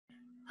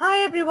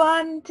Hi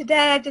everyone,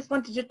 today I just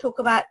wanted to talk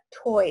about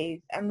toys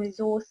and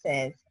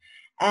resources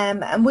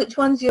and which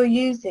ones you're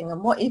using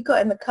and what you've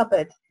got in the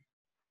cupboard.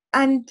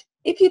 And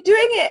if you're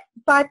doing it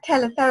by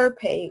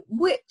teletherapy,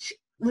 which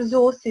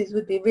resources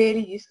would be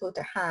really useful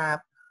to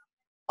have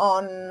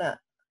on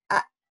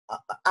at,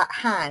 at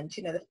hand,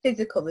 the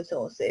physical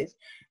resources,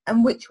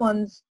 and which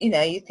ones,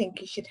 you think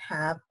you should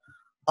have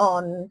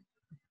on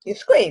your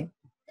screen.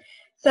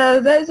 So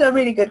those are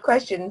really good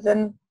questions,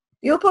 and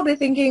you're probably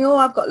thinking, oh,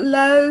 I've got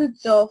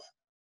loads of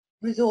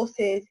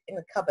resources in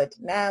the cupboard.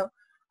 Now,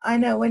 I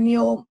know when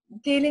you're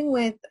dealing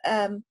with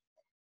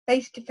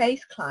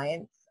face-to-face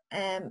clients,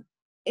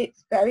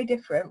 it's very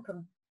different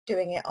from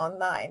doing it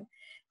online.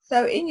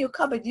 So in your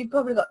cupboard, you've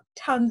probably got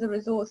tons of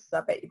resources. I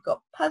bet you've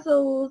got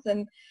puzzles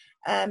and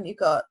you've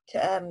got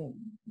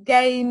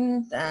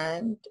games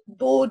and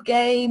board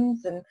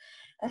games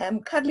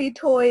and cuddly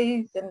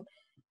toys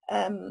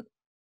and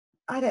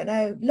I don't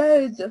know,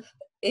 loads of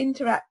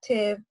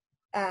interactive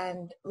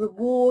and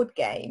reward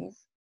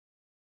games.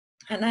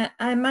 And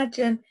I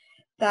imagine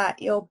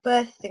that you're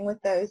bursting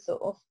with those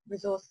sort of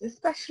resources,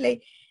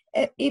 especially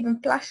even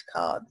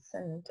flashcards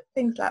and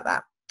things like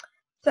that.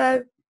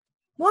 So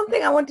one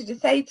thing I wanted to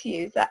say to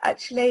you is that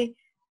actually,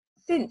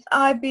 since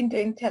I've been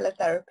doing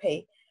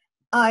teletherapy,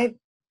 I've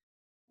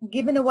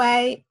given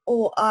away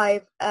or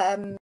I've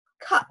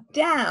cut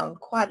down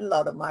quite a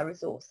lot of my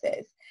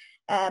resources.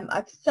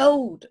 I've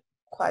sold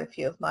quite a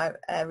few of my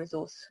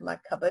resources from my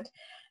cupboard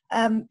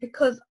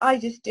because I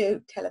just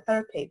do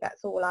teletherapy.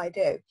 That's all I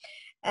do.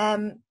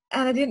 And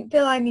I didn't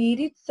feel I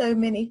needed so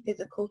many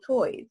physical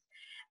toys.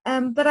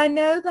 But I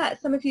know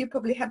that some of you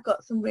probably have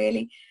got some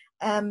really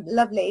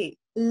lovely,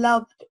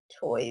 loved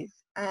toys.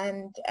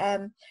 And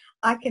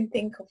I can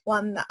think of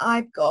one that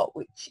I've got,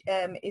 which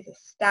is a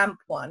stamp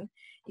one.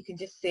 You can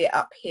just see it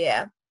up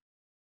here.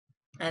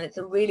 And it's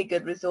a really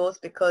good resource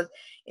because,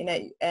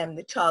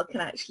 the child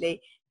can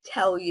actually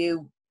tell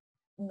you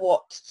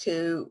what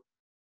to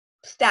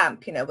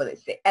stamp, whether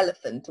it's the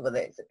elephant or whether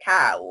it's a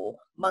cow or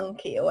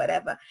monkey or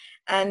whatever,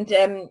 and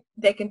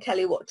they can tell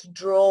you what to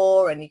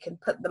draw, and you can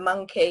put the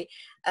monkey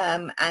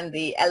and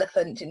the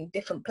elephant in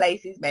different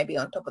places, maybe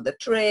on top of the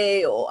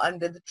tree or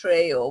under the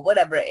tree or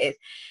whatever it is.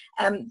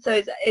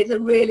 So it's a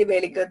really,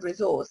 really good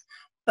resource.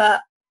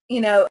 But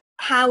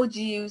how would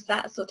you use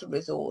that sort of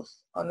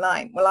resource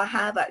online? Well, I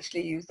have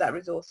actually used that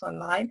resource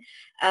online,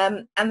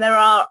 and there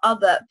are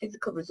other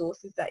physical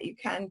resources that you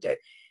can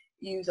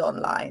use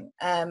online,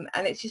 and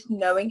it's just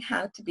knowing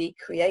how to be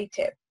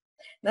creative.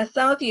 Now,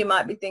 some of you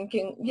might be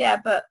thinking, yeah,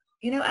 but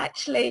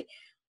actually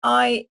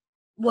I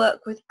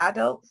work with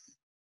adults.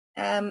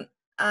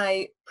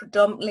 I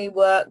predominantly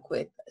work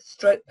with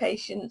stroke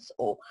patients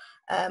or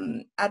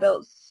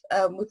adults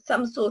with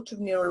some sort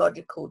of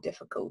neurological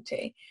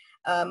difficulty,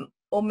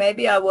 or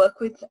maybe I work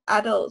with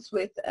adults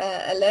with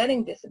a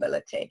learning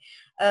disability,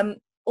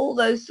 all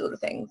those sort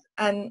of things.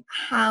 And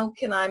how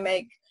can I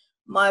make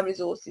my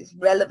resources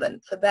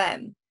relevant for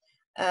them?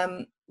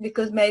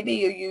 Because maybe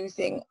you're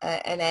using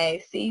an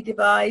AAC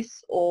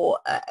device or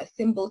a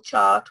symbol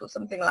chart or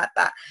something like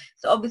that.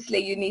 So obviously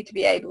you need to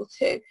be able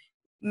to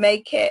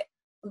make it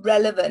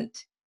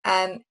relevant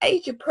and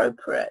age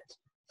appropriate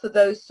for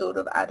those sort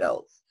of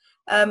adults.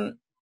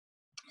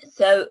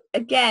 So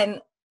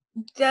again,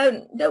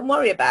 don't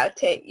worry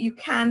about it. You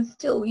can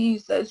still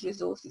use those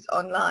resources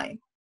online.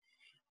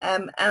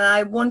 And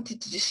I wanted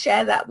to just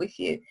share that with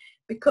you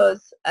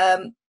because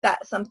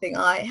that's something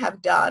I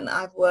have done.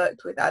 I've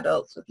worked with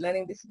adults with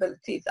learning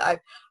disabilities.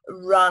 I've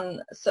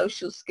run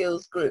social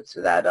skills groups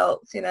with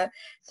adults,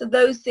 So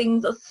those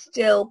things are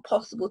still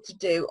possible to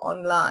do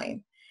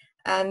online.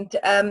 And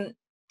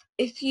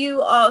if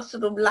you are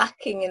sort of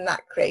lacking in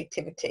that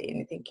creativity and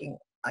you're thinking,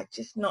 I'm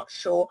just not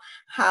sure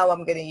how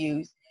I'm going to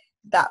use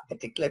that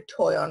particular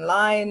toy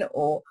online,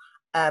 or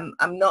I'm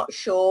not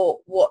sure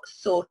what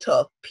sort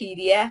of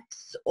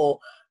PDFs or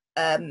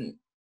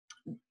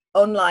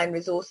online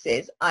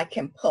resources I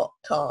can put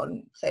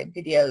on, say,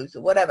 videos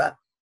or whatever.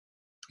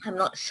 I'm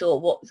not sure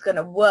what's going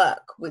to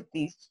work with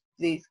these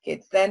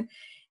kids. Then,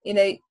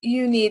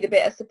 you need a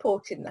bit of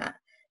support in that.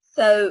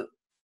 So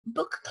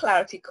book a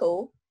clarity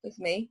call with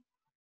me,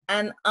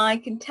 and I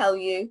can tell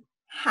you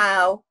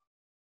how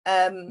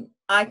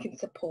I can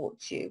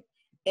support you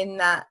in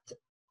that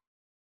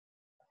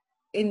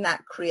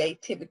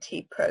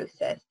creativity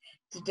process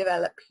to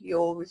develop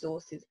your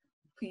resources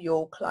for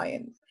your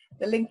clients.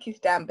 The link is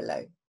down below.